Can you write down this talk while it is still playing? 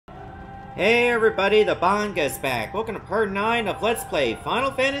Hey everybody, the Banga's back. Welcome to part 9 of Let's Play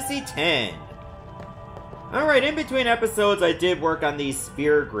Final Fantasy X. Alright, in between episodes I did work on the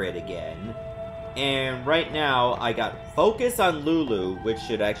sphere grid again. And right now I got Focus on Lulu, which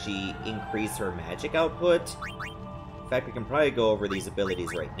should actually increase her magic output. In fact, we can probably go over these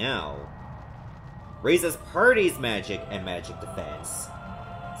abilities right now. Raises party's magic and magic defense.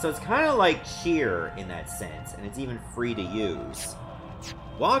 So it's kind of like Cheer in that sense, and it's even free to use.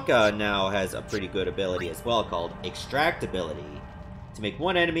 Waka now has a pretty good ability as well called Extract Ability, to make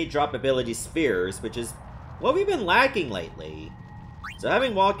one enemy drop ability spheres, which is what we've been lacking lately. So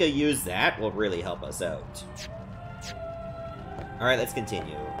having Waka use that will really help us out. Alright, let's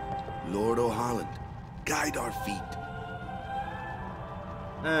continue. Lord O'Holland, guide our feet.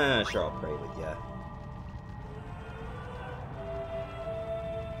 Sure, I'll pray with ya.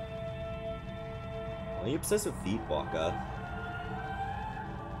 Why are you obsessed with feet, Waka?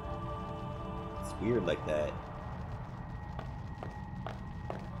 It's weird like that.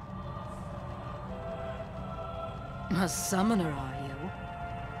 A summoner, are you?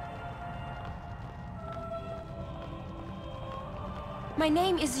 My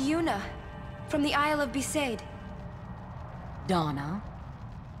name is Yuna, from the Isle of Besaid. Donna?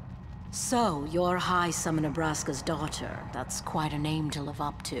 So, you're High Summoner Braska's daughter. That's quite a name to live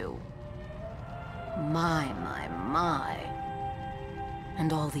up to. My.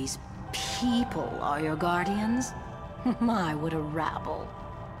 And all these people are your guardians? My, what a rabble.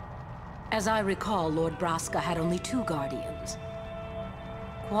 As I recall, Lord Braska had only 2 guardians.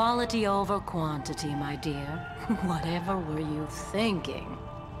 Quality over quantity, my dear. Whatever were you thinking?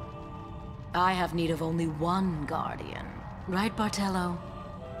 I have need of only 1 guardian. Right, Bartello?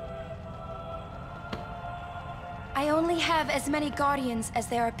 I only have as many guardians as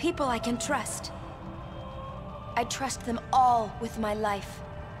there are people I can trust. I trust them all with my life.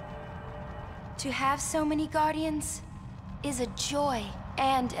 To have so many guardians is a joy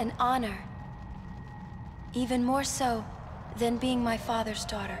and an honor. Even more so than being my father's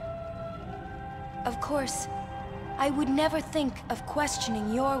daughter. Of course, I would never think of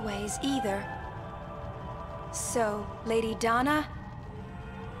questioning your ways either. So, Lady Donna,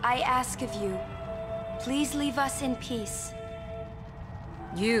 I ask of you, please leave us in peace.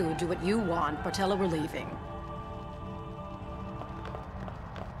 You do what you want, Bartello, we're leaving.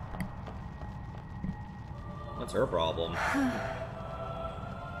 What's her problem? A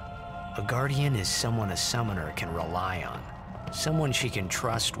guardian is someone a summoner can rely on. Someone she can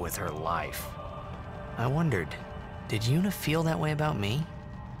trust with her life. I wondered, did Yuna feel that way about me?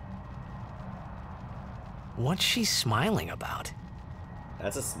 What's she smiling about?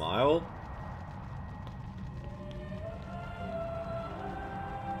 That's a smile?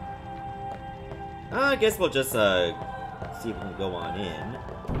 I guess we'll just, see if we can go on in.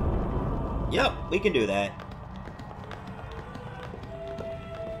 Yep, we can do that.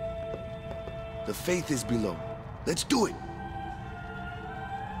 The faith is below. Let's do it.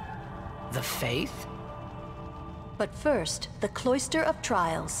 The faith? But first, the Cloister of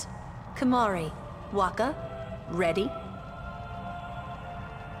Trials. Kamari, Waka, ready?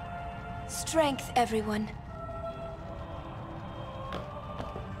 Strength, everyone.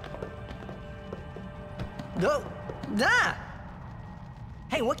 No! Ah!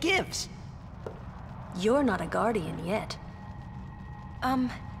 Hey, what gives? You're not a guardian yet.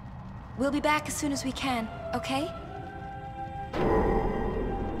 We'll be back as soon as we can, okay?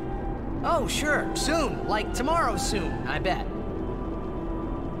 Oh, sure, soon. Like tomorrow soon, I bet.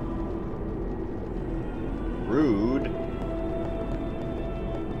 Rude.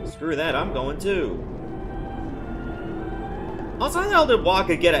 Screw that, I'm going too. Also, how the hell did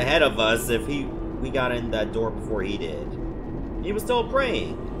Waka get ahead of us if we got in that door before he did? He was still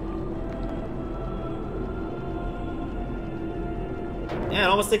praying. Yeah, it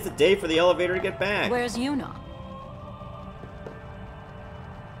almost takes a day for the elevator to get back. Where's Yuna?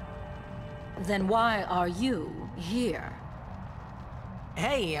 Then why are you here?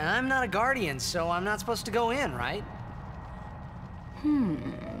 Hey, I'm not a guardian, so I'm not supposed to go in, right?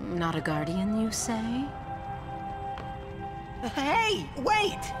 Not a guardian, you say? Hey,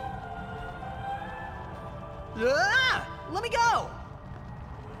 wait! Ah! Let me go!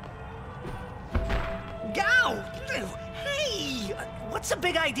 Go! Hey! What's the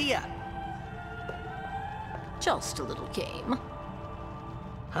big idea? Just a little game.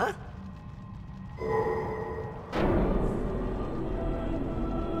 Huh?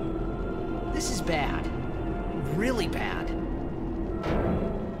 This is bad. Really bad.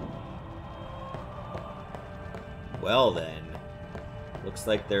 Well then. Looks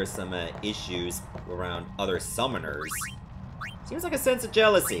like there's some issues around other summoners. Seems like a sense of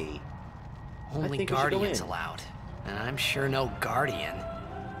jealousy. Only think we should go guardians in. allowed. And I'm sure no guardian.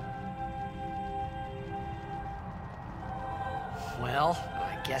 Well,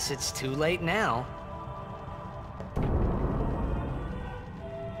 I guess it's too late now.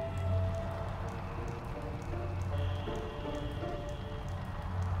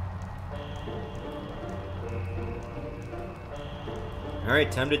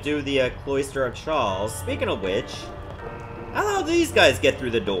 Alright, time to do the Cloister of Trials. Speaking of which, how did these guys get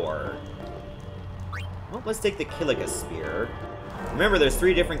through the door? Well, let's take the Kilika spear. Remember, there's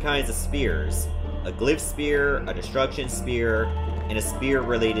 3 different kinds of spears. A glyph spear, a destruction spear, and a spear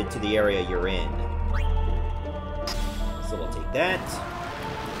related to the area you're in. So we'll take that.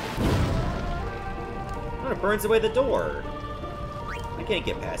 Oh, it burns away the door. I can't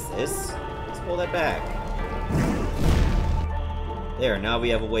get past this. Let's pull that back. There, now we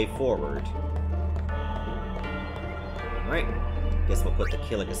have a way forward. Alright, guess we'll put the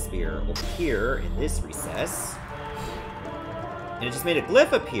Kilika spear over here in this recess. And it just made a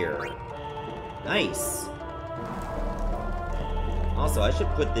glyph appear. Nice. Also, I should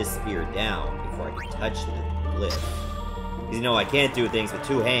put this spear down before I can touch the glyph. Because, you know, I can't do things with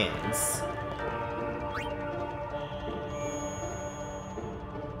 2 hands.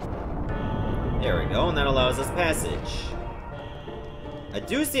 There we go, and that allows us passage. I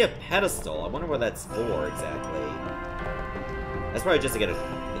do see a pedestal. I wonder what that's for, exactly. That's probably just to get a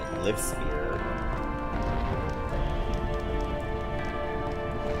glyph spear.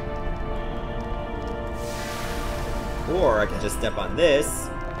 Or I can just step on this,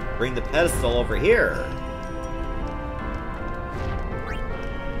 bring the pedestal over here.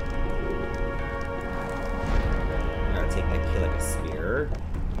 I'm gonna take that Kilika spear.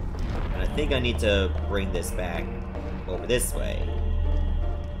 And I think I need to bring this back over this way.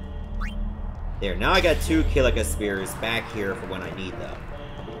 There, now I got 2 Kilika spears back here for when I need them.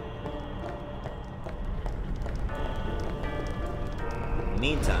 In the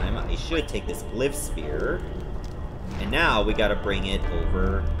meantime, I should take this glyph spear. And now we gotta bring it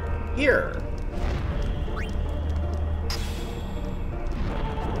over here.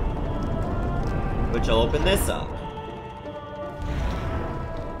 Which will open this up.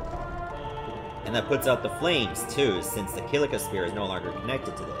 And that puts out the flames too, since the Kilika spear is no longer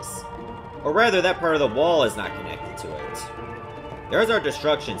connected to this. Or rather, that part of the wall is not connected to it. There's our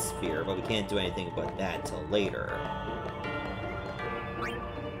destruction sphere, but we can't do anything about that till later.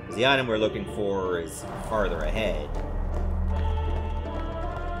 Because the item we're looking for is farther ahead.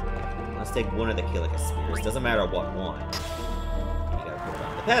 Let's take one of the Kilika spears. Doesn't matter what one. You gotta put it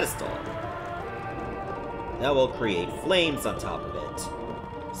on the pedestal. That will create flames on top of it.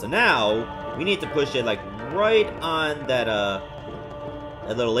 So now, we need to push it like right on that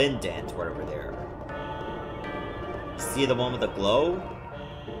that little indent right over there. See the one with the glow?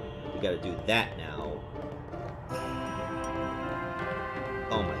 We gotta do that now.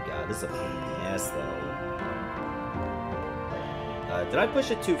 Oh my god, this is a pain in the ass though. Did I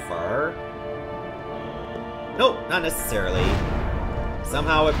push it too far? Nope, not necessarily.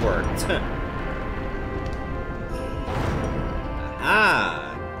 Somehow it worked.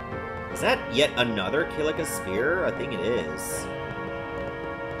 Aha! Is that yet another Kilika spear? I think it is.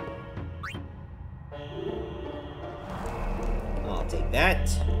 I'll take that.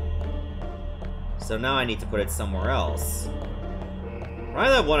 So now I need to put it somewhere else. Probably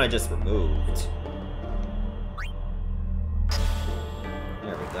that one I just removed.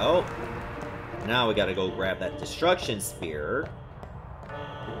 There we go. Now we gotta go grab that destruction spear.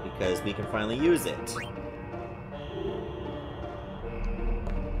 Because we can finally use it.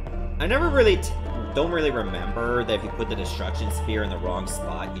 I never really don't really remember that if you put the destruction spear in the wrong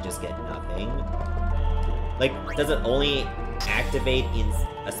spot, you just get nothing. Like, does it only activate in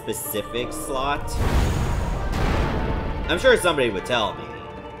a specific slot? I'm sure somebody would tell me.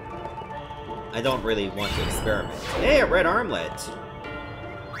 I don't really want to experiment. Hey, a red armlet!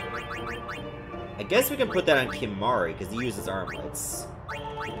 I guess we can put that on Kimari, because he uses armlets.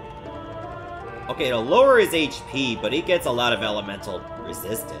 Okay, it'll lower his HP, but he gets a lot of elemental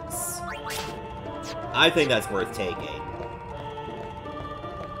resistance. I think that's worth taking.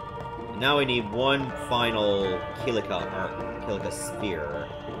 Now we need one final Kilika spear.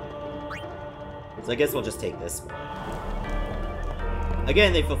 So I guess we'll just take this one.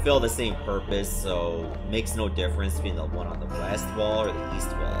 Again, they fulfill the same purpose, so it makes no difference between the one on the west wall or the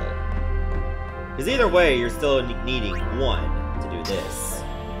east wall. Because either way, you're still needing one to do this.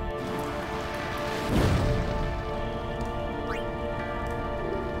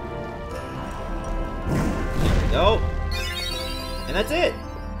 There we go. And that's it!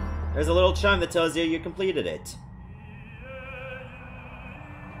 There's a little chime that tells you you completed it.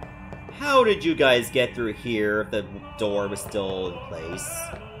 How did you guys get through here if the door was still in place?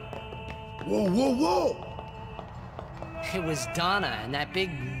 Whoa, whoa, whoa! It was Donna and that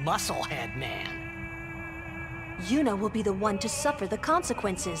big musclehead man. Yuna will be the one to suffer the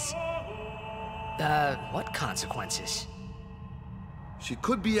consequences. What consequences? She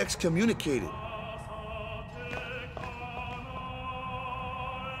could be excommunicated.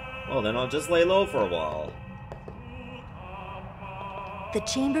 Well, then I'll just lay low for a while. The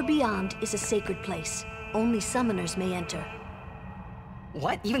chamber beyond is a sacred place. Only summoners may enter.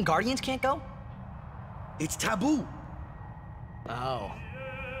 What? Even Guardians can't go? It's taboo. Oh.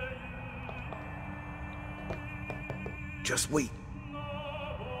 Just wait.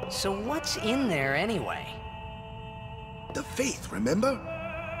 So what's in there anyway? The faith, remember?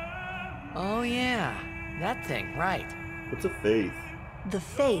 Oh yeah, that thing, right. What's a faith? The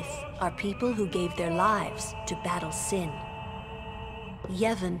faith are people who gave their lives to battle sin.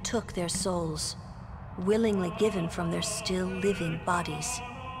 Yevon took their souls, willingly given from their still living bodies.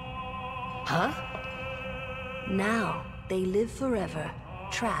 Huh? Now they live forever,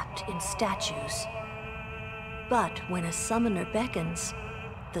 trapped in statues. But when a summoner beckons,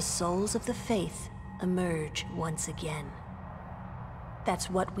 the souls of the faith emerge once again. That's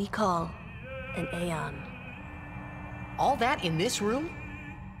what we call an Aeon. All that in this room?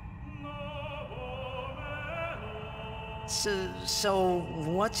 So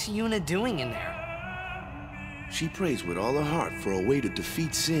what's Yuna doing in there? She prays with all her heart for a way to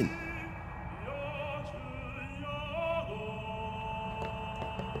defeat sin.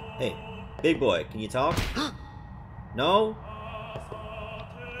 Hey, big boy, can you talk? No?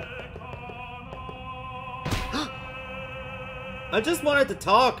 I just wanted to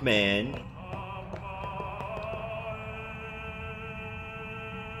talk, man.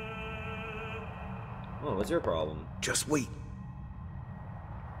 Oh, what's your problem? Just wait.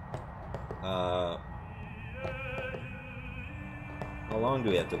 How long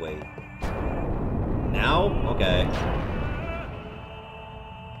do we have to wait? Now? Okay.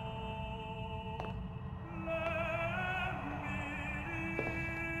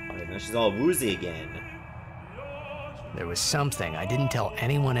 Alright, now she's all woozy again. There was something I didn't tell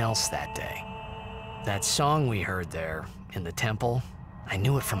anyone else that day. That song we heard there, in the temple, I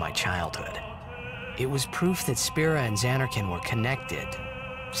knew it from my childhood. It was proof that Spira and Xanarkin were connected.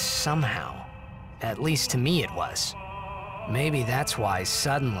 Somehow. At least to me it was. Maybe that's why,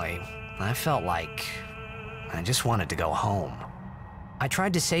 suddenly, I felt like I just wanted to go home. I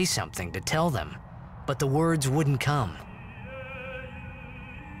tried to say something, to tell them, but the words wouldn't come.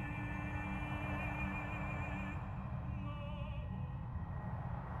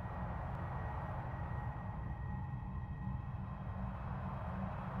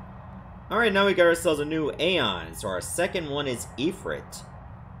 Alright, now we got ourselves a new Aeon. So our second one is Ifrit,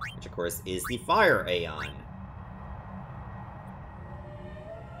 which of course is the Fire Aeon.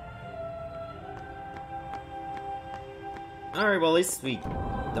 Alright, well at least we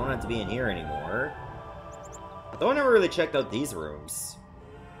don't have to be in here anymore. Though I never really checked out these rooms.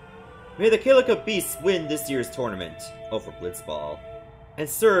 May the Kilika Beasts win this year's tournament, for Blitzball, and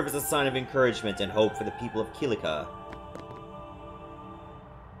serve as a sign of encouragement and hope for the people of Kilika.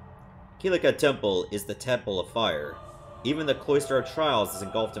 Kilika Temple is the Temple of Fire. Even the Cloister of Trials is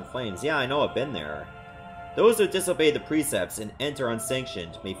engulfed in flames. Yeah, I know, I've been there. Those who disobey the precepts and enter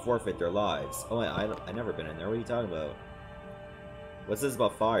unsanctioned may forfeit their lives. Oh, I never been in there. What are you talking about? What's this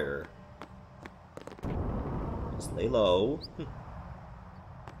about fire? Just lay low.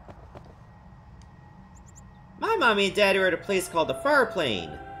 My mommy and daddy are at a place called the Fire Plane.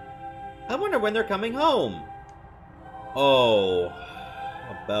 I wonder when they're coming home. Oh,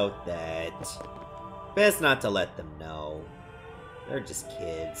 about that. Best not to let them know. They're just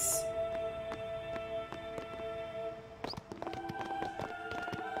kids.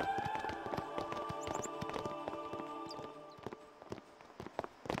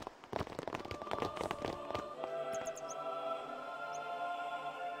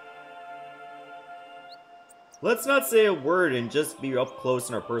 Let's not say a word and just be up close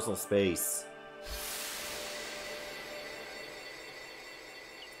in our personal space.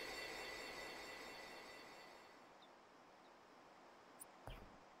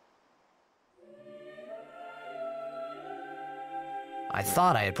 I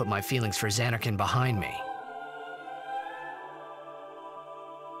thought I had put my feelings for Xanarkin behind me.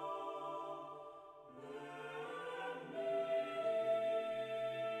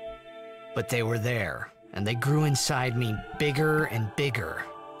 But they were there, and they grew inside me bigger and bigger,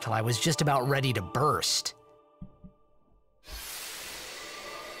 till I was just about ready to burst.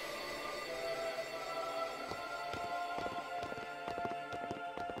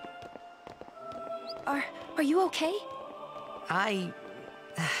 Are you okay? I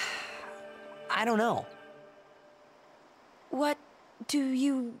don't know. What do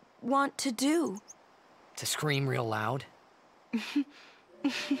you want to do? To scream real loud?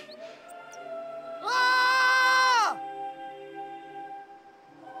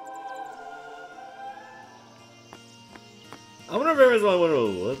 I wonder if everyone's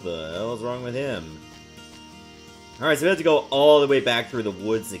wondering, what the hell is wrong with him? Alright, so we have to go all the way back through the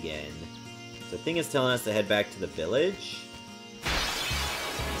woods again. So the thing is telling us to head back to the village.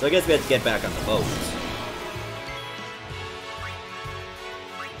 So I guess we have to get back on the boat.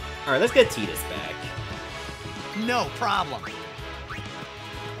 Alright, let's get Tidus back. No problem.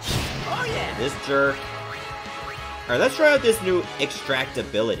 Oh yeah! This jerk. Alright, let's try out this new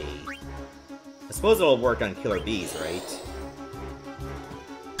extractability. I suppose it'll work on killer bees, right?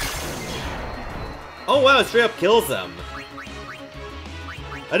 Oh wow, it straight up kills them!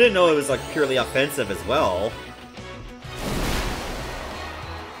 I didn't know it was like purely offensive as well.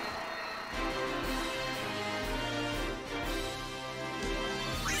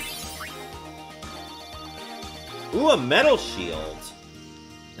 Ooh, a metal shield!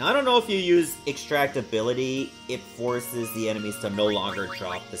 Now I don't know if you use extractability, it forces the enemies to no longer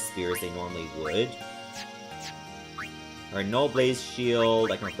drop the spears they normally would. Alright, null blaze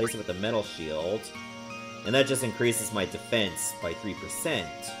shield, I can replace it with a metal shield. And that just increases my defense by 3%.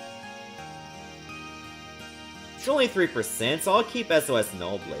 It's only 3%, so I'll keep SOS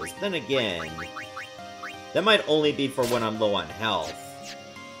Null Blaze. But then again, that might only be for when I'm low on health.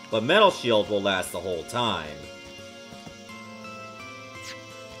 But Metal Shield will last the whole time.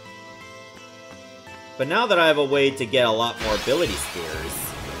 But now that I have a way to get a lot more ability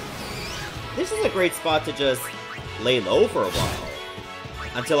spears, this is a great spot to just lay low for a while.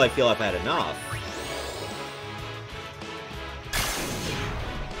 Until I feel I've had enough.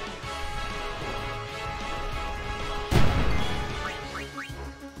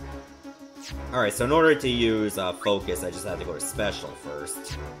 Alright, so in order to use Focus, I just have to go to Special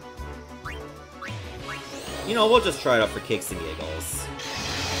first. You know, we'll just try it out for kicks and giggles.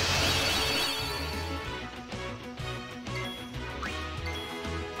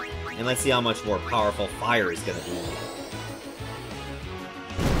 And let's see how much more powerful Fire is gonna be.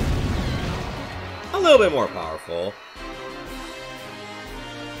 A little bit more powerful.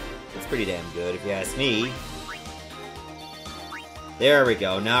 It's pretty damn good, if you ask me. There we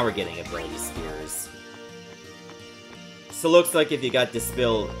go, now we're getting ability spears. So looks like if you got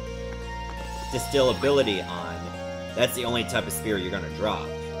Distill ability on, that's the only type of spear you're gonna drop.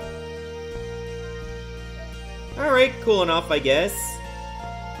 Alright, cool enough, I guess.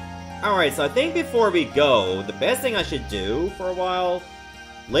 Alright, so I think before we go, the best thing I should do for a while,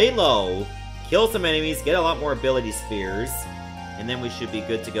 lay low, kill some enemies, get a lot more ability spears, and then we should be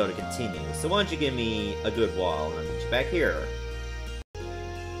good to go to continue. So why don't you give me a good while, and I'll meet you back here.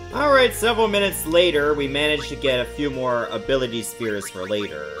 Alright, several minutes later, we managed to get a few more ability spears for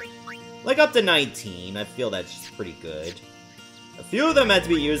later. Like up to 19, I feel that's pretty good. A few of them had to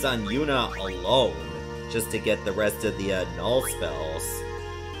be used on Yuna alone, just to get the rest of the null spells.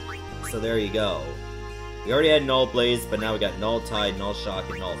 So there you go. We already had Null Blaze, but now we got Null Tide, Null Shock,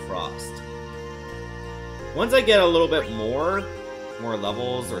 and Null Frost. Once I get a little bit more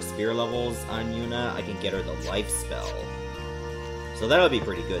levels, or spear levels on Yuna, I can get her the Life spell. So that'll be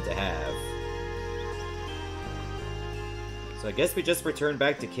pretty good to have. So I guess we just return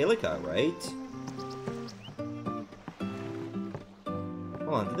back to Kilika, right?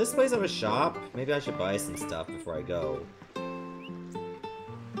 Hold on, did this place have a shop? Maybe I should buy some stuff before I go.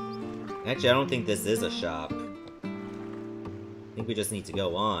 Actually, I don't think this is a shop. I think we just need to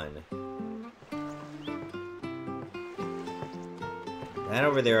go on. That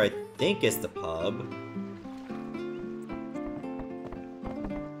over there, I think, is the pub.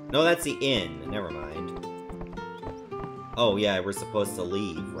 No, that's the inn. Never mind. Oh, yeah, we're supposed to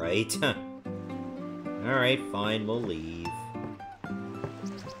leave, right? Alright, fine, we'll leave.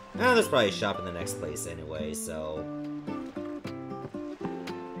 There's probably a shop in the next place anyway, so...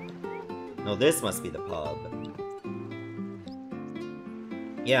 No, this must be the pub.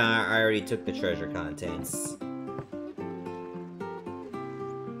 Yeah, I already took the treasure contents.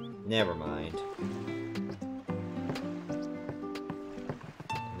 Never mind.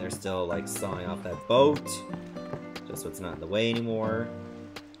 They're still, like, sawing off that boat. Just so it's not in the way anymore.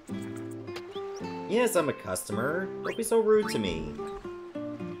 Yes, I'm a customer. Don't be so rude to me.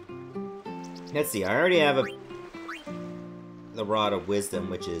 Let's see, I already have the Rod of Wisdom,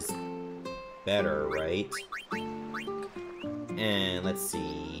 which is better, right? And let's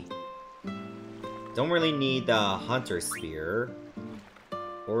see. Don't really need the Hunter Spear.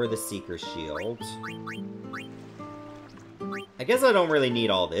 Or the Seeker Shield. I guess I don't really need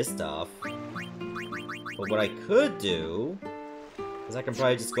all this stuff. But what I could do is I can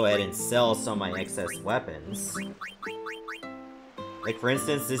probably just go ahead and sell some of my excess weapons. Like, for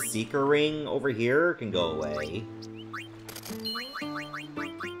instance, this Seeker Ring over here can go away.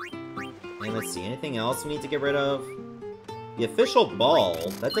 And let's see, anything else we need to get rid of? The Official Ball,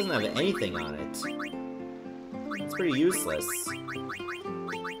 that doesn't have anything on it. It's pretty useless.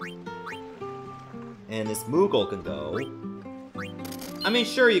 And this Moogle can go. I mean,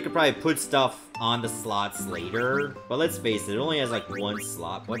 sure, you could probably put stuff on the slots later, but let's face it only has like one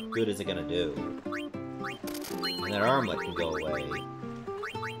slot. What good is it gonna do? And that armlet can go away.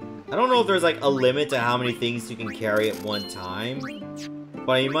 I don't know if there's like a limit to how many things you can carry at one time,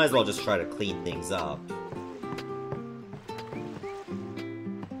 but you might as well just try to clean things up.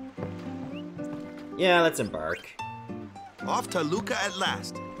 Yeah, let's embark. Off to Luca at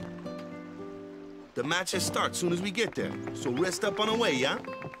last. The matches start soon as we get there, so rest up on the way, yeah?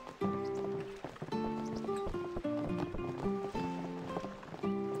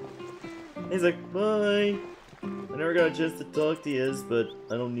 He's like, bye. I never got a chance to talk to you, but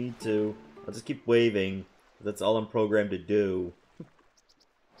I don't need to. I'll just keep waving. That's all I'm programmed to do.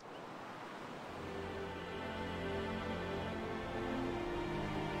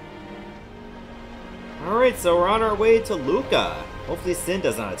 Alright, so we're on our way to Luca. Hopefully Sin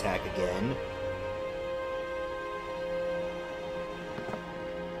does not attack again.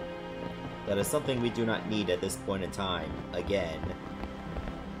 That is something we do not need at this point in time, again.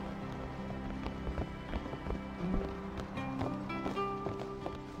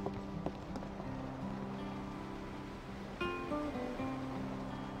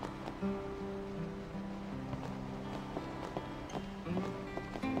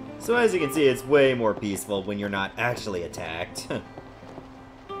 So as you can see, it's way more peaceful when you're not actually attacked.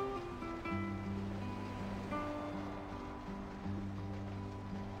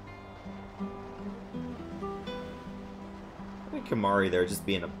 Kamari there just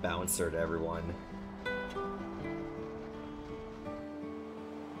being a bouncer to everyone.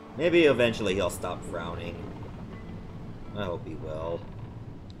 Maybe eventually he'll stop frowning. I hope he will.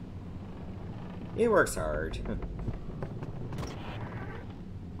 He works hard.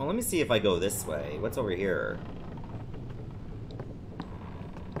 Well, let me see if I go this way. What's over here?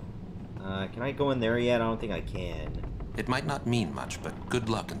 Can I go in there yet? I don't think I can. It might not mean much, but good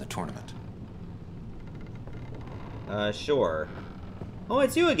luck in the tournament. Sure. Oh,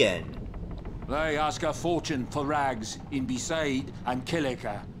 it's you again. They ask a fortune for rags in Besaid and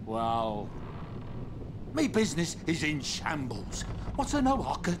Kilika. Well, me business is in shambles. What's a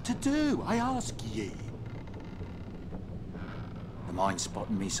no-hocker to do, I ask ye? You mind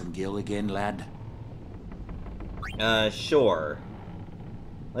spotting me some gil again, lad? Sure.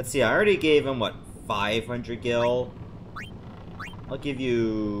 Let's see, I already gave him, what, 500 gil? I'll give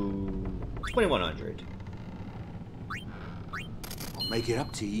you 2,100. Make it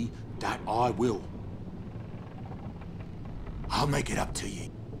up to ye, that I will. I'll make it up to ye.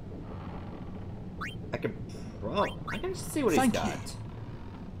 I can just see what he's got.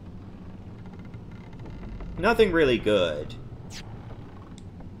 Nothing really good.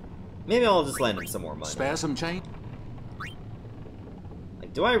 Maybe I'll just lend him some more money. Spare some change?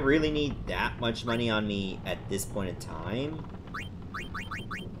 Like, do I really need that much money on me at this point in time?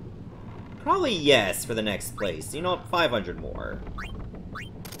 Probably yes for the next place. You know what? 500 more.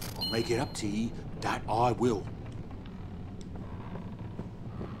 I'll make it up to ye, that I will.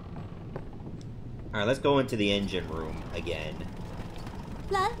 Alright, let's go into the engine room again.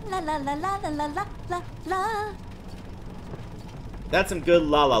 La la la la la la la la la la. That's some good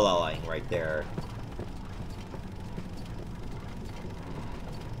la-la-la-ing right there.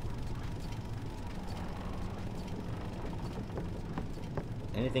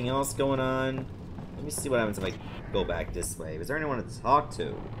 Anything else going on? Let me see what happens if I go back this way. Is there anyone to talk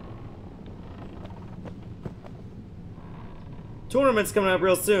to? Tournament's coming up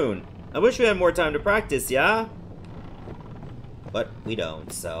real soon. I wish we had more time to practice, yeah? But we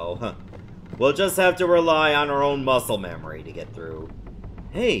don't, so... We'll just have to rely on our own muscle memory to get through.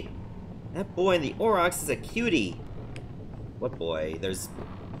 Hey! That boy in the Aurochs is a cutie! What boy? There's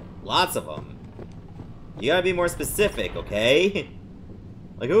lots of them. You gotta be more specific, okay?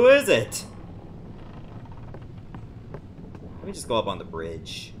 Like, who is it? Let me just go up on the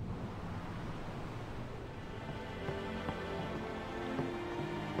bridge.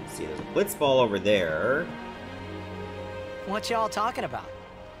 Let's see, there's a blitzball over there. What y'all talking about?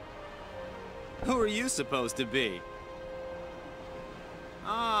 Who are you supposed to be?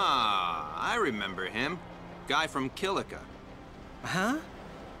 Ah, I remember him. Guy from Kilika. Huh?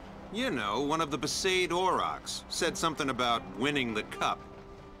 You know, one of the Besaid Aurochs said something about winning the cup.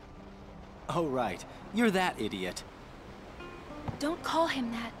 Oh, right. You're that idiot. Don't call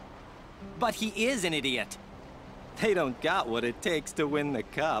him that. But he is an idiot. They don't got what it takes to win the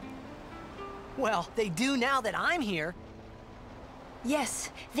cup. Well, they do now that I'm here. Yes,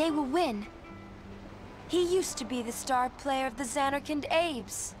 they will win. He used to be the star player of the Xanarkand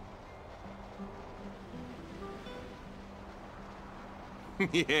Abes.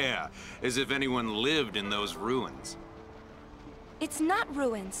 Yeah, as if anyone lived in those ruins. It's not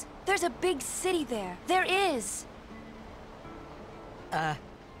ruins. There's a big city there. There is.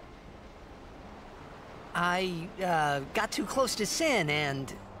 I got too close to Sin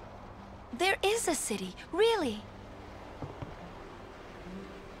and... There is a city, really.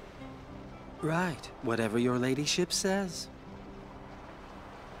 Right, whatever your ladyship says.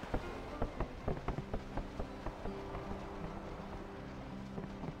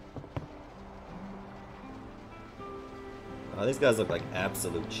 Oh, these guys look like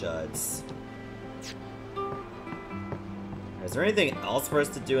absolute chuds. Is there anything else for us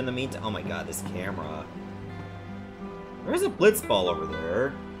to do in the meantime? Oh my god, this camera. There's a blitzball over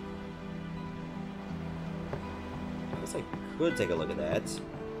there. I guess I could take a look at that.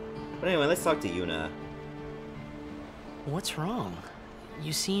 But anyway, let's talk to Yuna. What's wrong?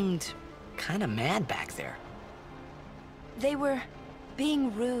 You seemed kind of mad back there. They were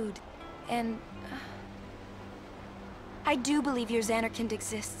being rude, and... I do believe your Xanarkand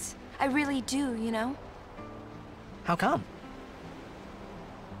exists. I really do, you know? How come?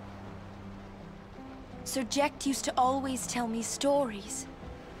 Sir Jecht used to always tell me stories.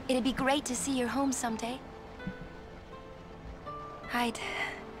 It'd be great to see your home someday. I'd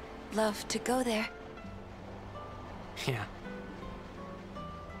love to go there. Yeah.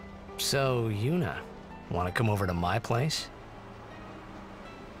 So, Yuna, want to come over to my place?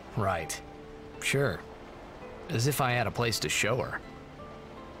 Right. Sure. As if I had a place to show her.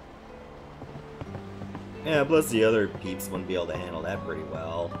 Yeah, plus the other peeps wouldn't be able to handle that pretty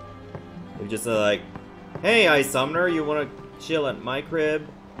well. They're just like, hey, Ice Summoner, you want to chill at my crib?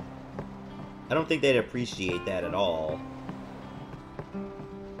 I don't think they'd appreciate that at all.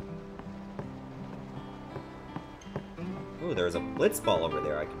 Ooh, there's a blitzball over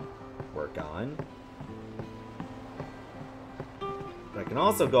there I can work on. But I can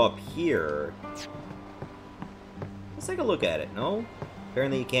also go up here. Let's take a look at it, no?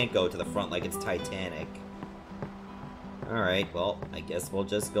 Apparently you can't go to the front like it's Titanic. Alright, well, I guess we'll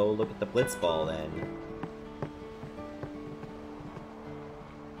just go look at the blitzball then.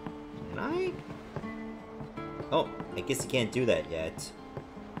 Can I? Oh, I guess you can't do that yet.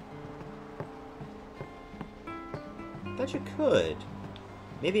 I thought you could.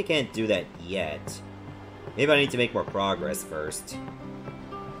 Maybe you can't do that yet. Maybe I need to make more progress first.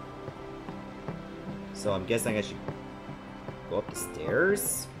 So I'm guessing I should go up the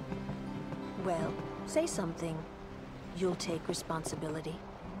stairs? Well, say something. You'll take responsibility.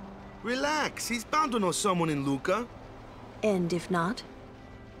 Relax, he's bound to know someone in Luca. And if not?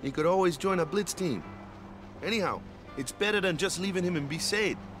 He could always join a blitz team. Anyhow, it's better than just leaving him in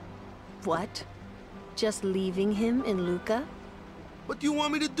Besaid. What? Just leaving him in Luca? What do you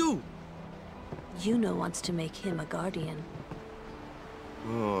want me to do? Yuna wants to make him a guardian.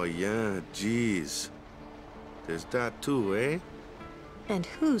 Oh yeah, jeez. There's that too, eh? And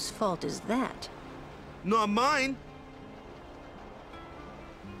whose fault is that? Not mine.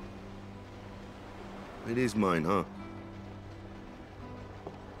 It is mine, huh?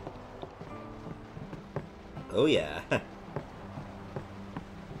 Oh yeah.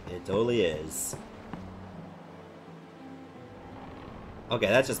 It totally is. Okay,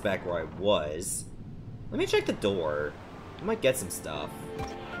 that's just back where I was. Let me check the door. I might get some stuff.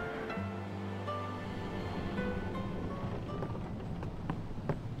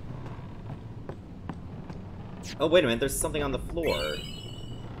 Oh, wait a minute, there's something on the floor.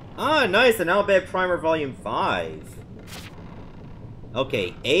 Ah, nice, an Albed Primer Volume 5.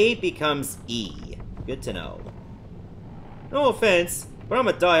 Okay, A becomes E. Good to know. No offense, but I'm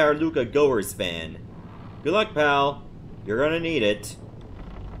a diehard Luca Goers fan. Good luck, pal. You're gonna need it.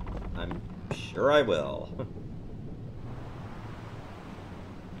 I'm sure I will.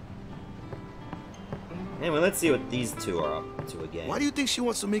 Anyway, let's see what these two are up to again. Why do you think she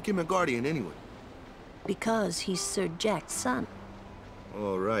wants to make him a guardian anyway? Because he's Sir Jecht's son.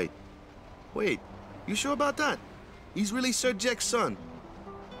 All right. Wait, you sure about that? He's really Sir Jecht's son?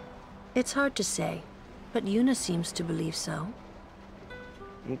 It's hard to say, but Yuna seems to believe so.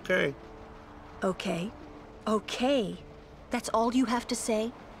 Okay. Okay. Okay. That's all you have to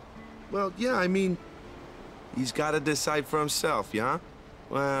say? Well, yeah, I mean, he's got to decide for himself, yeah?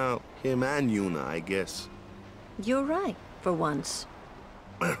 Well, him and Yuna, I guess. You're right, for once.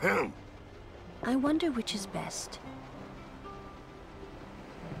 I wonder which is best.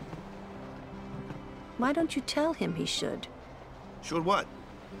 Why don't you tell him he should? Should what?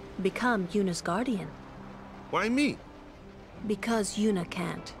 Become Yuna's guardian. Why me? Because Yuna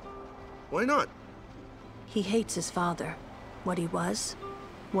can't. Why not? He hates his father. What he was,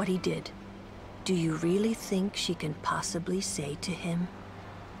 what he did. Do you really think she can possibly say to him,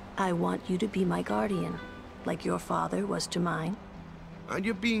 I want you to be my guardian, like your father was to mine? Aren't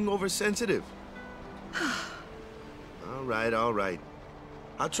you being oversensitive? All right, all right.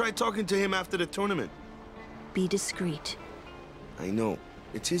 I'll try talking to him after the tournament. Be discreet. I know.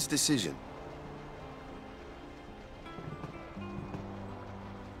 It's his decision.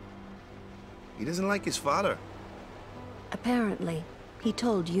 He doesn't like his father. Apparently, he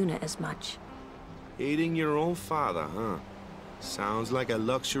told Yuna as much. Hating your own father, huh? Sounds like a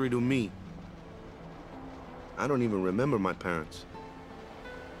luxury to me. I don't even remember my parents.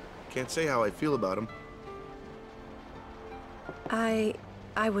 Can't say how I feel about them.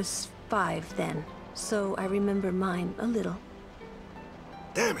 I was 5 then, so I remember mine a little.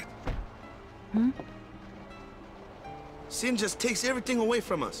 Damn it! Hmm? Sin just takes everything away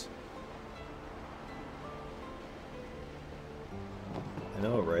from us. I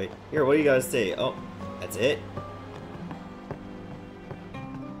know, right? Here, what do you guys say? Oh, that's it?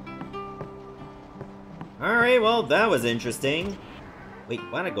 Alright, well, that was interesting. Wait,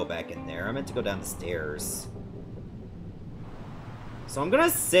 why did I go back in there? I meant to go down the stairs. So I'm gonna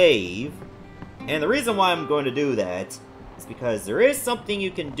save. And the reason why I'm going to do that is because there is something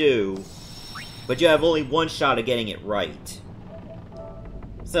you can do, but you have only one shot at getting it right.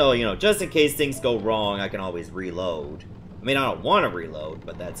 So, you know, just in case things go wrong, I can always reload. I mean, I don't want to reload,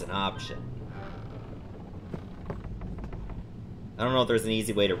 but that's an option. I don't know if there's an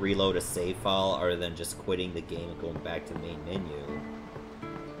easy way to reload a save file other than just quitting the game and going back to the main menu.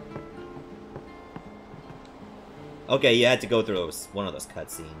 Okay, you had to go through one of those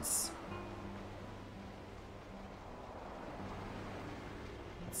cutscenes.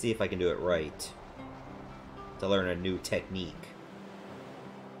 Let's see if I can do it right. To learn a new technique.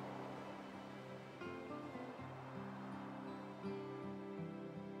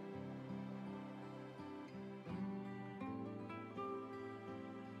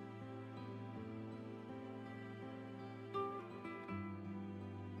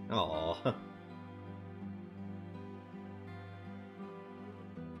 Aww.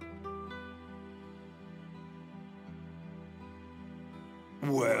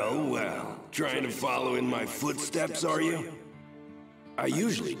 Well, well. Trying to follow in my footsteps, are you? I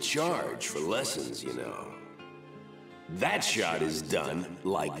usually charge for lessons, you know. That shot is done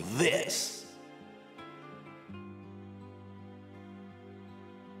like this.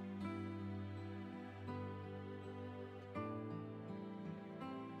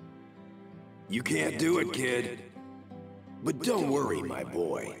 You can't do it, kid. But don't worry, my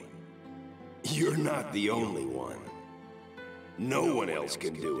boy. You're not the only one. No one else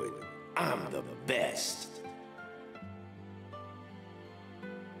can do it. I'm the best.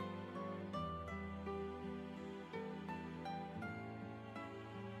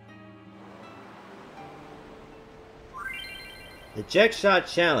 The Jack Shot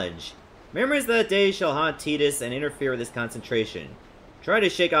Challenge. Memories of that day shall haunt Tidus and interfere with his concentration. Try to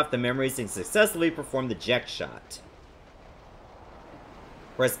shake off the memories and successfully perform the Jack Shot.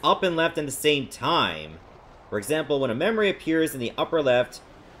 Press up and left at the same time. For example, when a memory appears in the upper left,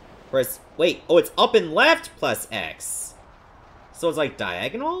 press... Wait, oh, it's up and left plus X. So it's like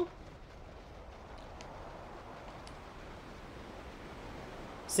diagonal?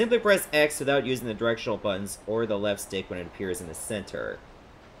 Simply press X without using the directional buttons or the left stick when it appears in the center.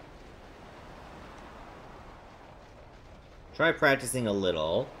 Try practicing a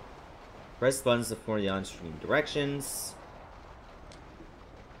little. Press buttons to form the on-screen directions.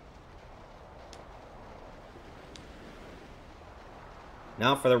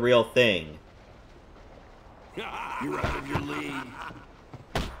 Now for the real thing. You're out of your league.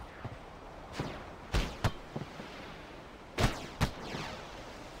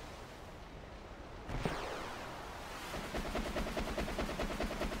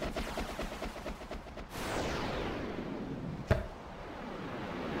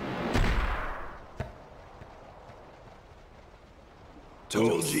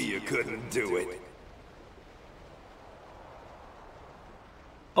 Told you couldn't do it.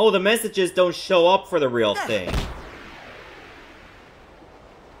 Oh, the messages don't show up for the real thing.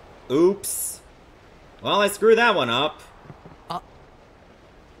 Oops. Well, I screwed that one up.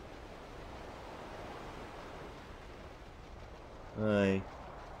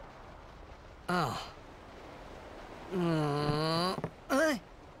 Oh.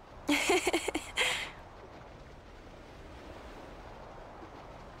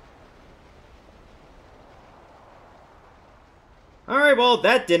 Alright, well,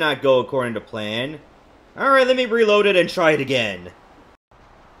 that did not go according to plan. Alright, let me reload it and try it again.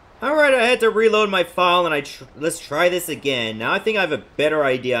 Alright, I had to reload my file and let's try this again. Now I think I have a better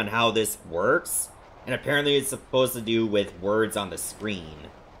idea on how this works. And apparently it's supposed to do with words on the screen.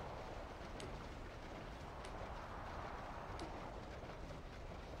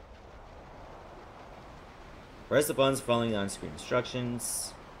 Press the buttons following the on-screen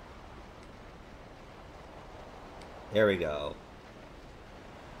instructions. There we go.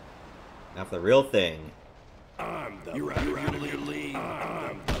 Now for the real thing. I'm the really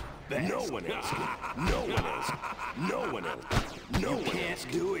I'm the best. No one else can. No one else. No one else. No one else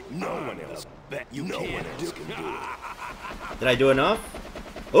do it. No one else. You no one else can do it. Did I do enough?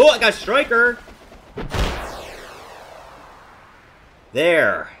 Oh, I got Striker!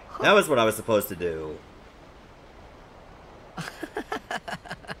 There. That was what I was supposed to do.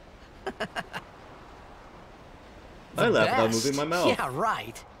 I laughed without moving my mouth. Yeah,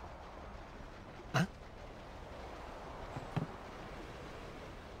 right. Huh?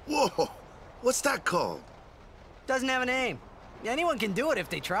 Whoa! What's that called? Doesn't have a name. Anyone can do it if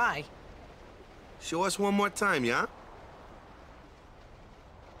they try. Show us one more time, yeah?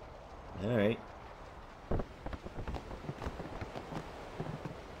 Alright.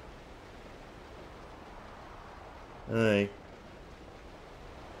 Alright.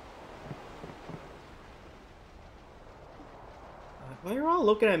 Why are you all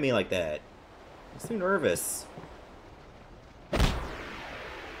looking at me like that? I'm so nervous.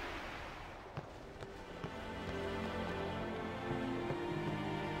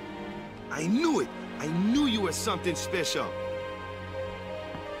 I knew it! I knew you were something special!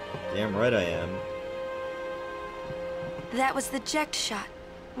 Damn right I am. That was the eject shot,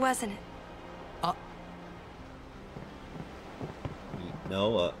 wasn't it?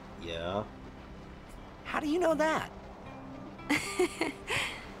 No, yeah. How do you know that?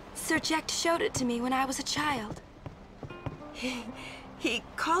 Sir Jekt showed it to me when I was a child. He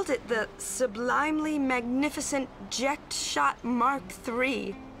called it the Sublimely Magnificent Jekt Shot Mark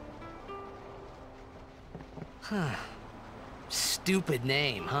III. Huh. Stupid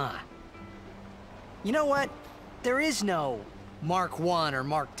name, huh? You know what? There is no Mark I or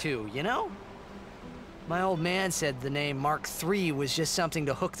Mark II, you know? My old man said the name Mark III was just something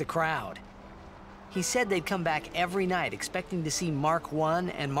to hook the crowd. He said they'd come back every night expecting to see Mark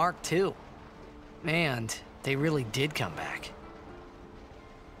I and Mark II. And they really did come back.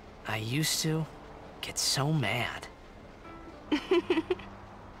 I used to get so mad.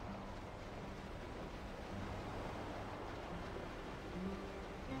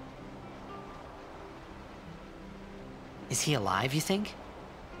 Is he alive, you think?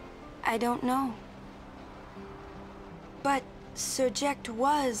 I don't know. But Sir Jekt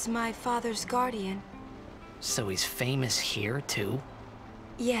was my father's guardian. So he's famous here, too?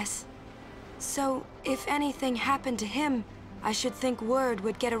 Yes. So, if anything happened to him, I should think word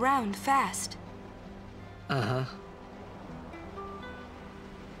would get around fast. Uh-huh.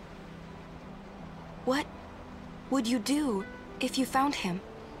 What would you do if you found him?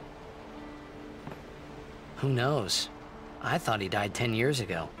 Who knows? I thought he died 10 years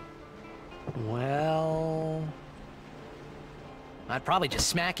ago. Well... I'd probably just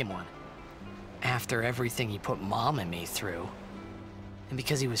smack him one. After everything he put Mom and me through. And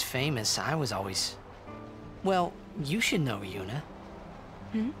because he was famous, I was always... Well, you should know, Yuna.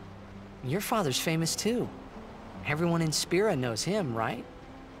 Hmm? Your father's famous too. Everyone in Spira knows him, right?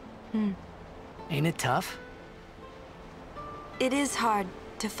 Hmm. Ain't it tough? It is hard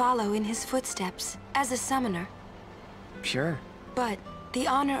to follow in his footsteps as a summoner. Sure. But the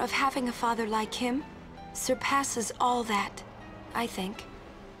honor of having a father like him surpasses all that, I think.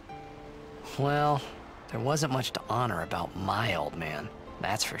 Well, there wasn't much to honor about my old man,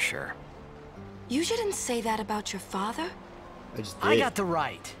 that's for sure. You shouldn't say that about your father. I got the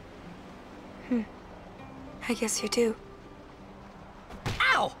right. I guess you do.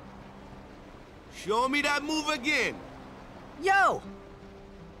 Ow! Show me that move again! Yo!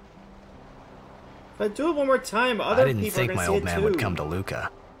 If I do it one more time, other people are gonna see it too. I didn't think my old man would come to Luca.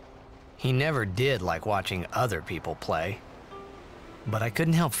 He never did like watching other people play. But I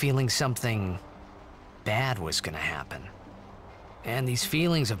couldn't help feeling something bad was gonna happen. And these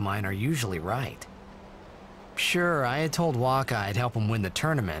feelings of mine are usually right. Sure, I had told Waka I'd help him win the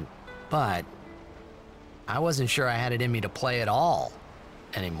tournament, but I wasn't sure I had it in me to play at all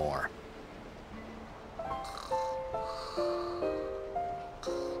anymore.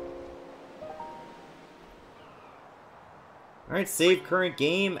 Alright, save current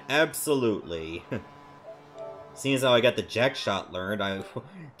game? Absolutely. Seeing as how I got the jack shot learned, I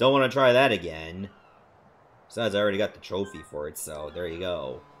don't want to try that again. Besides, I already got the trophy for it, so there you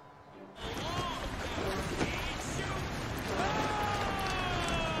go.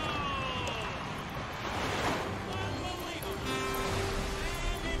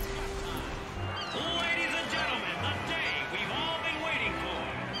 Ladies and gentlemen, the day we've all been waiting for.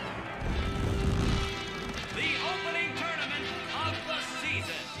 The opening tournament of the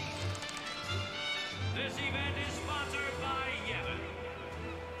season. This event is sponsored by Yevon.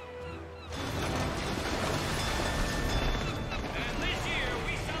 And this year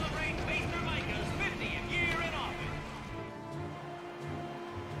we celebrate Maester Micah's 50th year in office.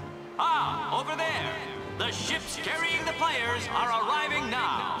 Ah, over there. The ships carrying the players are arriving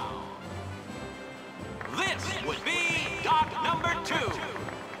now. This would be dock number 2.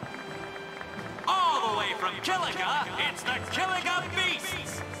 All the way from Kilika, it's the Kilika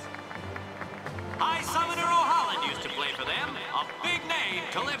Beasts. High Summoner O'Holland used to play for them, a big name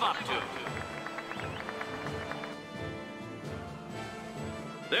to live up to.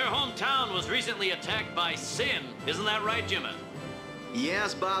 Their hometown was recently attacked by Sin. Isn't that right, Jimmy?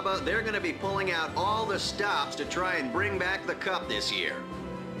 Yes, Baba, they're gonna be pulling out all the stops to try and bring back the cup this year.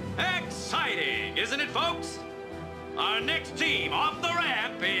 Exciting, isn't it, folks? Our next team off the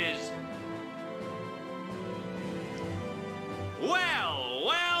ramp is... Well,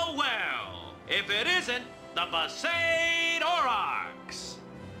 well, well. If it isn't the Besaid Aurochs.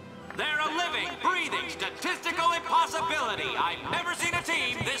 They're a living, breathing, statistical impossibility. I've never seen a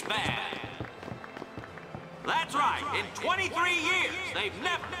team this bad. That's right, in 23 years, they've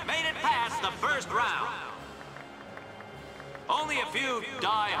never made it past the first round. Only a few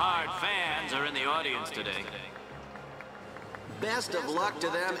die-hard fans are in the audience today. Best of luck to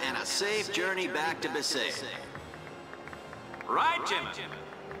them and a safe journey back to Besaid. Right, Jimmy?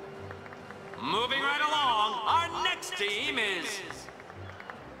 Moving right along, our next team is...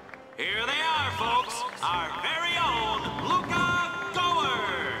 Here they are, folks, our very own Luca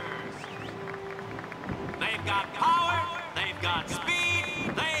Goers. They've got power, they've got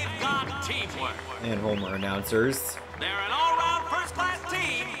speed, they've got teamwork. And Homer announcers. They're an all-round first-class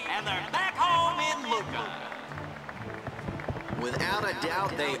team, and they're back home in Luca. Without a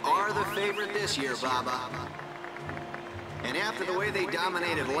doubt, they are the favorite this year, Baba. And after the way they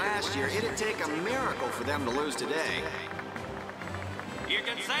dominated last year, it'd take a miracle for them to lose today. You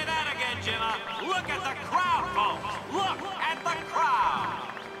can say that again, Jimmy. Look at the crowd, folks. Look at the crowd.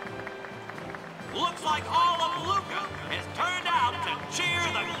 Looks like all of Luca has turned out to cheer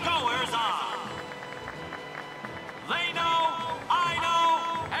the Goers on. They know, I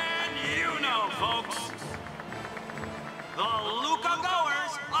know, and you know, folks. The Luca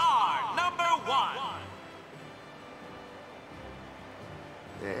Goers are number 1.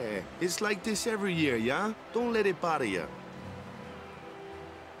 Yeah, it's like this every year, yeah? Don't let it bother you.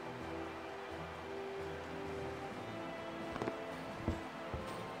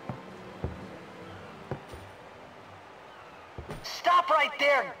 Stop right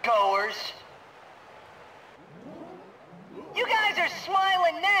there, Goers! You guys are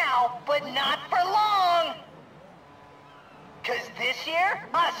smiling now, but not for long! 'Cause this year,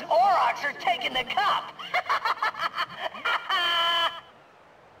 us Aurochs are taking the cup!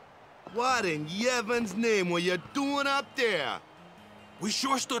 What in Yevon's name were you doing up there? We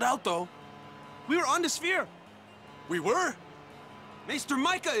sure stood out, though. We were on the sphere. We were. Maester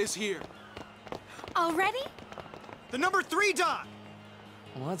Micah is here. Already? The number 3 dock.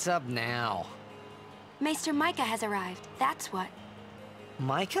 What's up now? Maester Micah has arrived, that's what.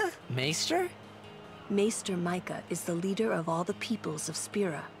 Micah? Maester? Maester Micah is the leader of all the peoples of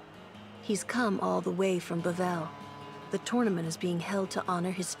Spira. He's come all the way from Bavel. The tournament is being held to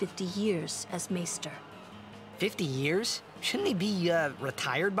honor his 50 years as Maester. 50 years? Shouldn't he be,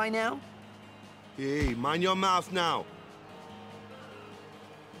 retired by now? Hey, mind your mouth now.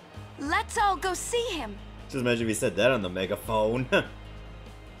 Let's all go see him. Just imagine if he said that on the megaphone.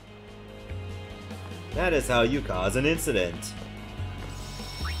 That is how you cause an incident.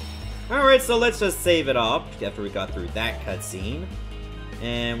 Alright, so let's just save it up after we got through that cutscene.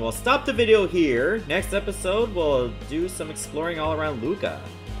 And we'll stop the video here. Next episode, we'll do some exploring all around Luca.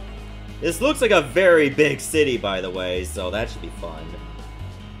 This looks like a very big city, by the way, so that should be fun.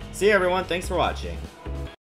 See you, everyone. Thanks for watching.